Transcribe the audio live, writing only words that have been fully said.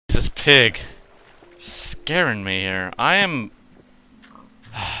pig. Scaring me here. I am...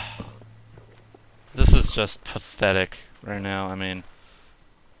 This is just pathetic right now. I mean...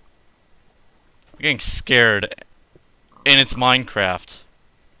 I'm getting scared. And it's Minecraft.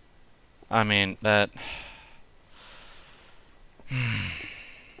 I mean, that...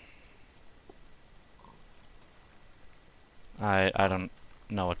 I don't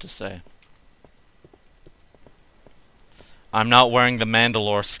know what to say. I'm not wearing the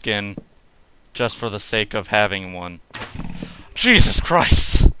Mandalore skin just for the sake of having one. Jesus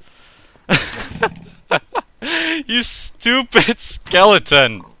Christ! You stupid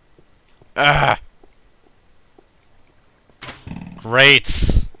skeleton! Ah!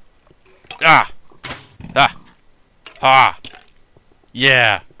 Great! Ah! Ah! Ah!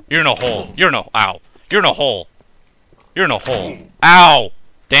 Yeah! You're in a hole! You're in a... Ow! You're in a hole! You're in a hole! Ow!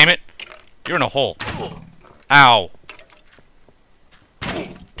 Damn it! You're in a hole! Ow!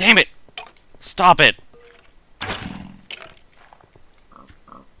 Damn it! Stop it!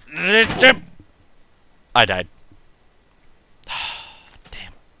 I died.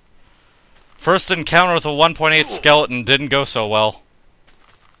 Damn. First encounter with a 1.8 skeleton didn't go so well.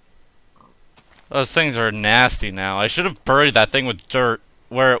 Those things are nasty now. I should have buried that thing with dirt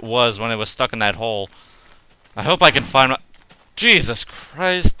where it was when it was stuck in that hole. I hope I can find my... Jesus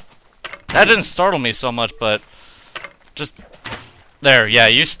Christ. That didn't startle me so much, but... Just... There, yeah,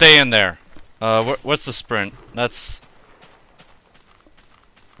 you stay in there. What's the sprint? That's...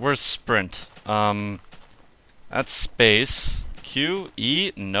 Where's sprint? That's space. Q?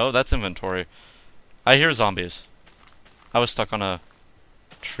 E? No, that's inventory. I hear zombies. I was stuck on a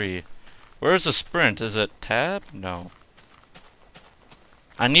tree. Where's the sprint? Is it tab? No.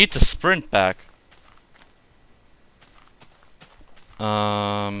 I need to sprint back.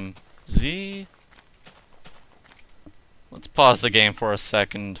 Z? Let's pause the game for a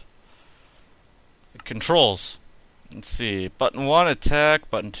second. Controls. Let's see. Button 1, attack.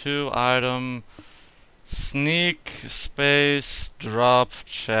 Button 2, item. Sneak, space, drop,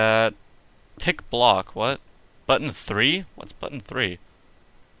 chat. Pick block. What? Button 3? What's button 3?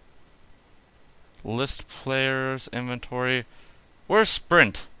 List players, inventory. Where's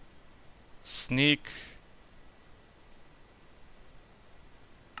sprint? Sneak.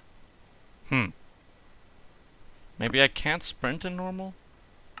 Maybe I can't sprint in normal?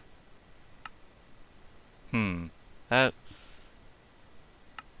 That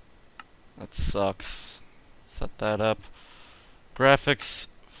sucks. Set that up. Graphics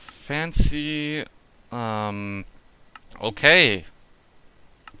fancy. Okay.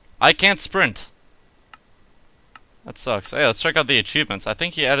 I can't sprint. That sucks. Hey, let's check out the achievements. I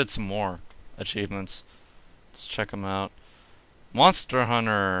think he added some more achievements. Let's check them out. Monster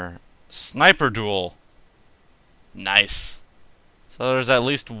Hunter. Sniper Duel. Nice. So there's at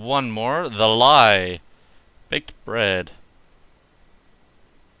least one more. The Lie. Baked bread.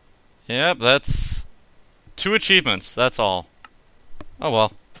 Yep, that's 2 achievements. That's all. Oh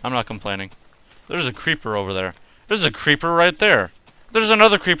well. I'm not complaining. There's a creeper over there. There's a creeper right there. There's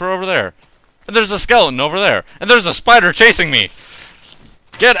another creeper over there. And there's a skeleton over there. And there's a spider chasing me.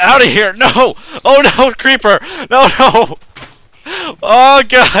 Get out of here. No. Oh no, creeper. No, no. Oh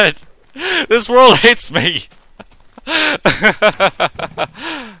god. This world hates me.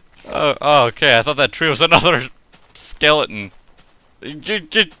 Oh, okay. I thought that tree was another skeleton.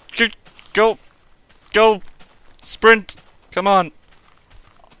 Go. Go. Sprint. Come on.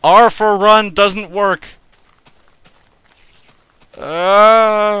 R for run doesn't work.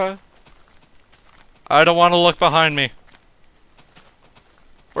 I don't want to look behind me.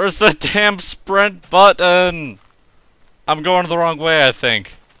 Where's the damn sprint button? I'm going the wrong way, I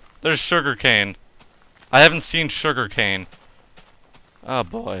think. There's sugarcane. I haven't seen sugarcane. Oh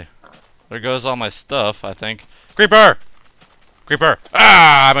boy. There goes all my stuff, I think. Creeper! Creeper!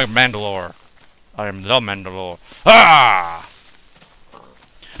 Ah! I'm a Mandalore. I am the Mandalore. Ah!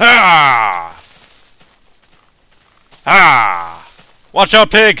 Ah! Ah! Watch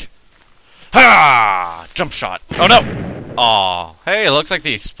out, pig! Ah! Jump shot. Oh no! Aw. Hey, it looks like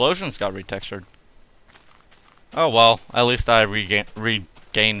the explosions got retextured. Oh well, at least I regenerate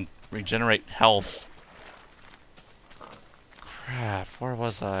health. Crap, where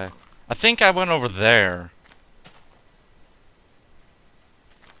was I? I think I went over there.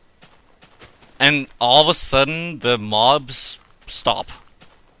 And all of a sudden, the mobs stop.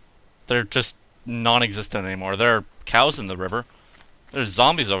 They're just non-existent anymore. There are cows in the river. There's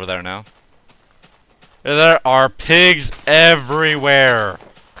zombies over there now. There are pigs everywhere.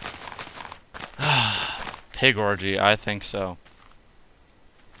 Pig orgy, I think so.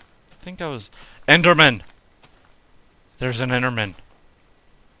 I think that was... Enderman! There's an Enderman.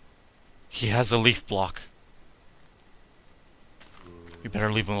 He has a leaf block. You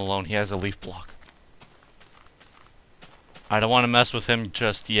better leave him alone. He has a leaf block. I don't want to mess with him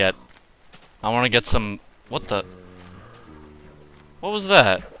just yet. I want to get some... What the... What was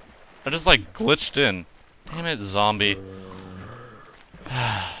that? I just, like, glitched in. Damn it, zombie.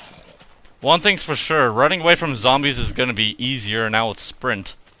 One thing's for sure. Running away from zombies is gonna be easier now with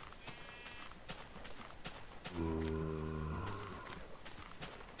sprint.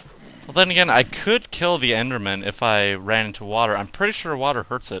 Well, then again, I could kill the Enderman if I ran into water. I'm pretty sure water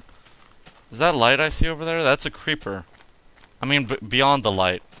hurts it. Is that light I see over there? That's a creeper. I mean, beyond the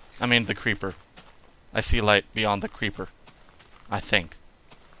light. I mean, the creeper. I see light beyond the creeper. I think.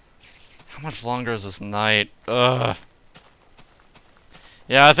 How much longer is this night? Ugh.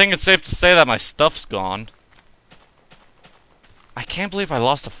 Yeah, I think it's safe to say that my stuff's gone. I can't believe I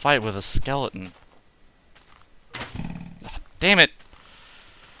lost a fight with a skeleton. Oh, damn it.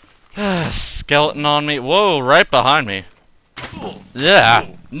 Skeleton on me. Whoa, right behind me. Yeah.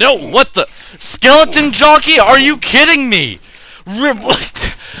 No, what the? Skeleton jockey? Are you kidding me?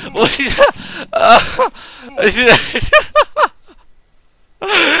 What?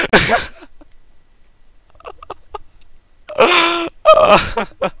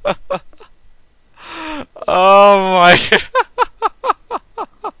 Oh my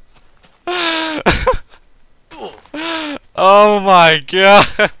Oh my god.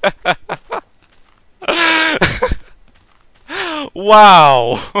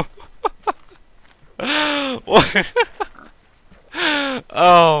 Wow.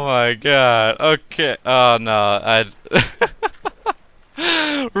 Oh my god. Okay. Oh no.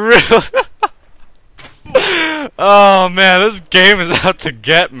 Really? Oh man, this game is out to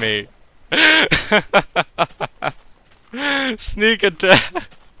get me. Sneak attack.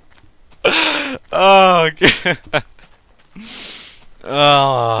 Oh god.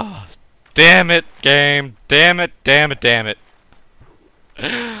 Oh. Damn it, game. Damn it, damn it, damn it.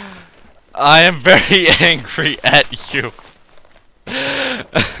 I am very angry at you.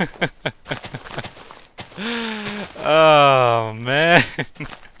 Oh man.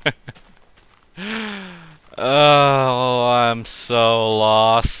 Oh, I'm so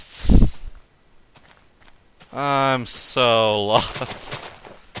lost. I'm so lost.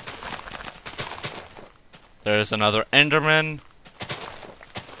 There's another Enderman.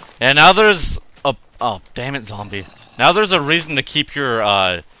 And now there's a... Oh, damn it, zombie. Now there's a reason to keep your,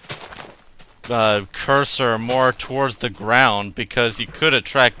 cursor more towards the ground, because you could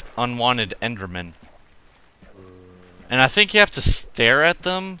attract unwanted Endermen. And I think you have to stare at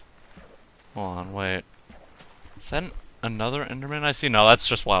them. Hold on, wait. Is that another Enderman I see? No, that's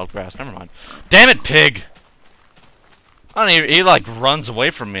just wild grass. Never mind. Damn it, pig! I don't even, he like runs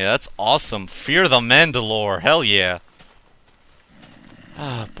away from me. That's awesome. Fear the Mandalore. Hell yeah.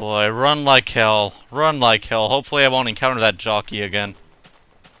 Ah, boy. Run like hell. Run like hell. Hopefully I won't encounter that jockey again.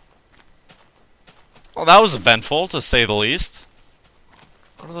 Well, that was eventful, to say the least.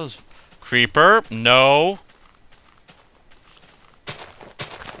 What are those? Creeper? No.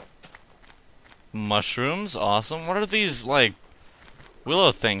 Mushrooms? Awesome. What are these, like,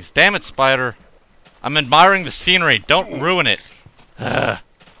 willow things? Damn it, spider. I'm admiring the scenery. Don't ruin it. Ugh.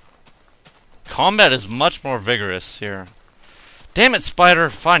 Combat is much more vigorous here. Damn it, spider.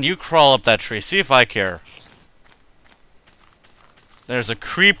 Fine, you crawl up that tree. See if I care. There's a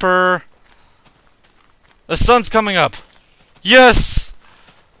creeper. The sun's coming up. Yes!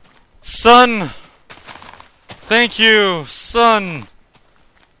 Sun! Thank you, sun!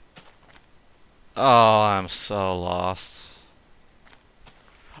 Oh, I'm so lost.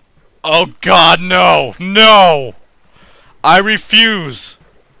 Oh god, no! No! I refuse!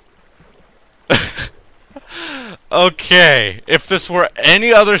 Okay, if this were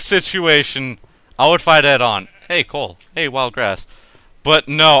any other situation, I would fight head on. Hey, coal. Hey, wild grass. But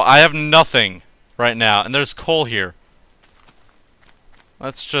no, I have nothing right now, and there's coal here.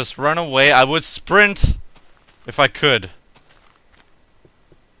 Let's just run away. I would sprint if I could.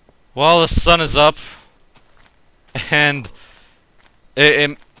 Well, the sun is up, and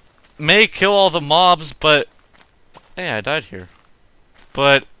it may kill all the mobs, but hey, I died here.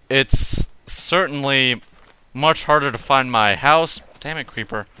 But it's certainly much harder to find my house. Damn it,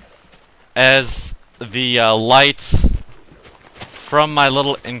 creeper. As the light from my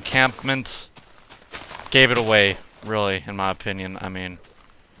little encampment gave it away, really, in my opinion. I mean,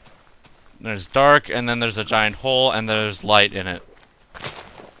 there's dark, and then there's a giant hole, and there's light in it.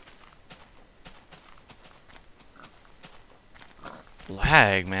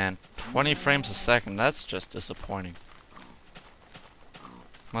 Lag, man. 20 frames a second. That's just disappointing.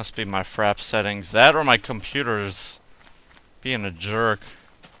 Must be my frap settings. That or my computer's being a jerk.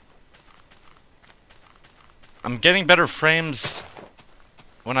 I'm getting better frames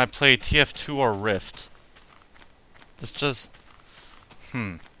when I play TF2 or Rift. This just...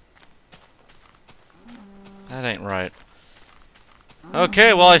 That ain't right.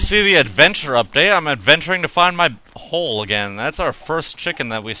 Okay, well I see the adventure update. I'm adventuring to find my hole again. That's our first chicken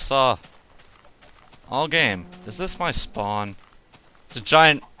that we saw all game. Is this my spawn? It's a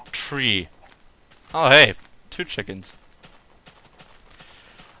giant tree. Oh hey, 2 chickens.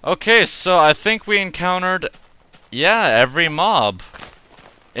 Okay, so I think we encountered, yeah, every mob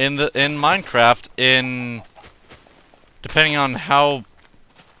in Minecraft depending on how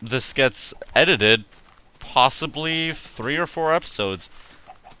this gets edited, possibly 3 or 4 episodes.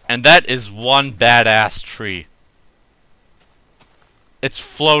 And that is one badass tree. It's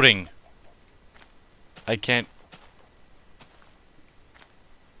floating. I can't...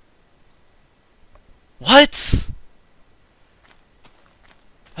 What?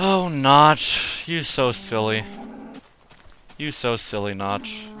 Oh, Notch. You so silly. You so silly,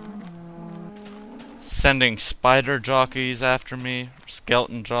 Notch. Sending spider jockeys after me.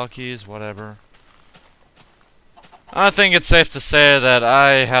 Skeleton jockeys, whatever. I think it's safe to say that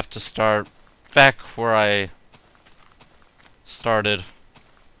I have to start back where I started.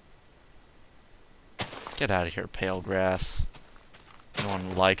 Get out of here, pale grass. No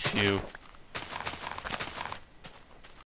one likes you.